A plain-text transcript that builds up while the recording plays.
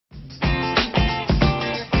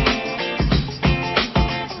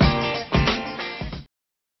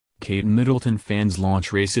Kate Middleton fans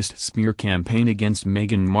launch racist smear campaign against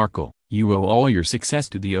Meghan Markle. You owe all your success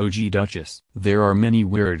to the OG Duchess. There are many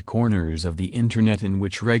weird corners of the internet in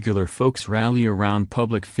which regular folks rally around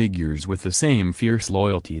public figures with the same fierce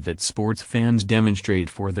loyalty that sports fans demonstrate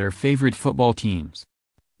for their favorite football teams.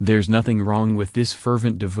 There's nothing wrong with this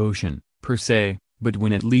fervent devotion, per se, but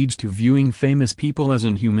when it leads to viewing famous people as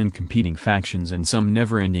inhuman competing factions in some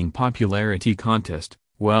never-ending popularity contest,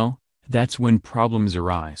 well, that's when problems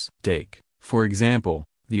arise. Take, for example,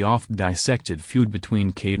 the oft-dissected feud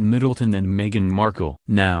between Kate Middleton and Meghan Markle.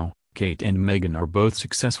 Now, Kate and Meghan are both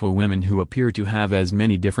successful women who appear to have as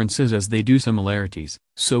many differences as they do similarities,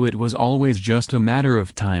 so it was always just a matter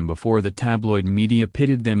of time before the tabloid media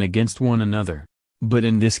pitted them against one another. But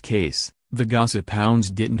in this case, the gossip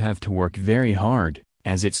hounds didn't have to work very hard,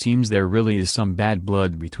 as it seems there really is some bad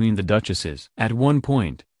blood between the duchesses. At one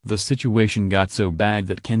point, the situation got so bad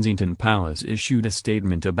that Kensington Palace issued a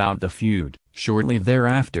statement about the feud. Shortly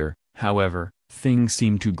thereafter, however, things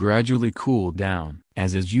seemed to gradually cool down.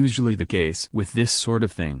 As is usually the case with this sort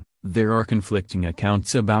of thing, there are conflicting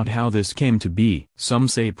accounts about how this came to be. Some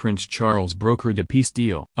say Prince Charles brokered a peace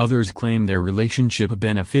deal. Others claim their relationship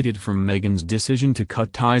benefited from Meghan's decision to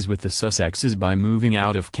cut ties with the Sussexes by moving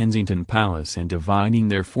out of Kensington Palace and dividing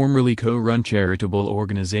their formerly co-run charitable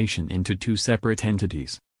organization into two separate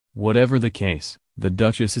entities. Whatever the case, the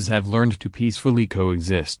duchesses have learned to peacefully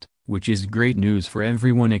coexist, which is great news for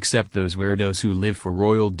everyone except those weirdos who live for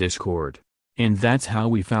royal discord. And that's how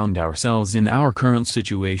we found ourselves in our current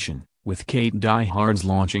situation, with Kate diehards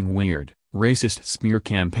launching weird, racist smear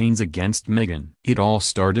campaigns against Meghan. It all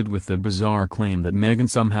started with the bizarre claim that Meghan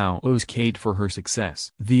somehow owes Kate for her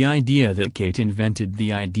success. The idea that Kate invented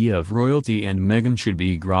the idea of royalty and Meghan should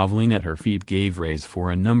be groveling at her feet gave rise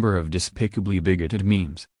for a number of despicably bigoted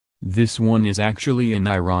memes. This one is actually an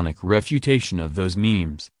ironic refutation of those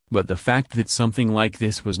memes, but the fact that something like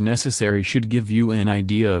this was necessary should give you an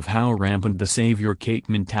idea of how rampant the Savior Kate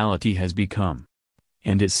mentality has become.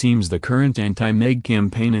 And it seems the current anti-Meg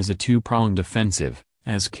campaign is a two-pronged offensive,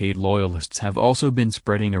 as Kate loyalists have also been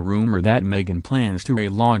spreading a rumor that Meghan plans to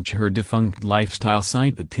relaunch her defunct lifestyle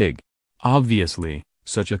site The Tig. Obviously,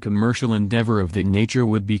 such a commercial endeavor of that nature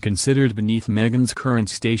would be considered beneath Meghan's current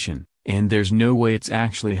station, and there's no way it's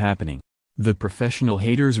actually happening. The professional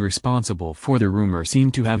haters responsible for the rumor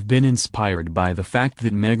seem to have been inspired by the fact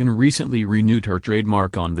that Meghan recently renewed her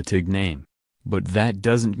trademark on the Tig name. But that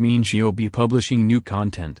doesn't mean she'll be publishing new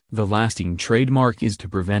content. The lasting trademark is to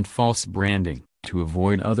prevent false branding, to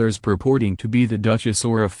avoid others purporting to be the Duchess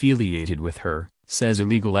or affiliated with her, says a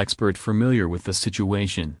legal expert familiar with the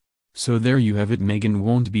situation. So there you have it. Meghan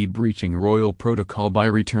won't be breaching royal protocol by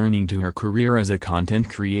returning to her career as a content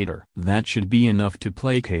creator. That should be enough to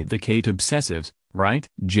placate the Kate obsessives, right?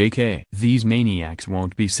 JK. These maniacs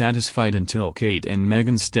won't be satisfied until Kate and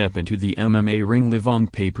Meghan step into the MMA ring live on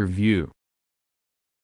pay-per-view.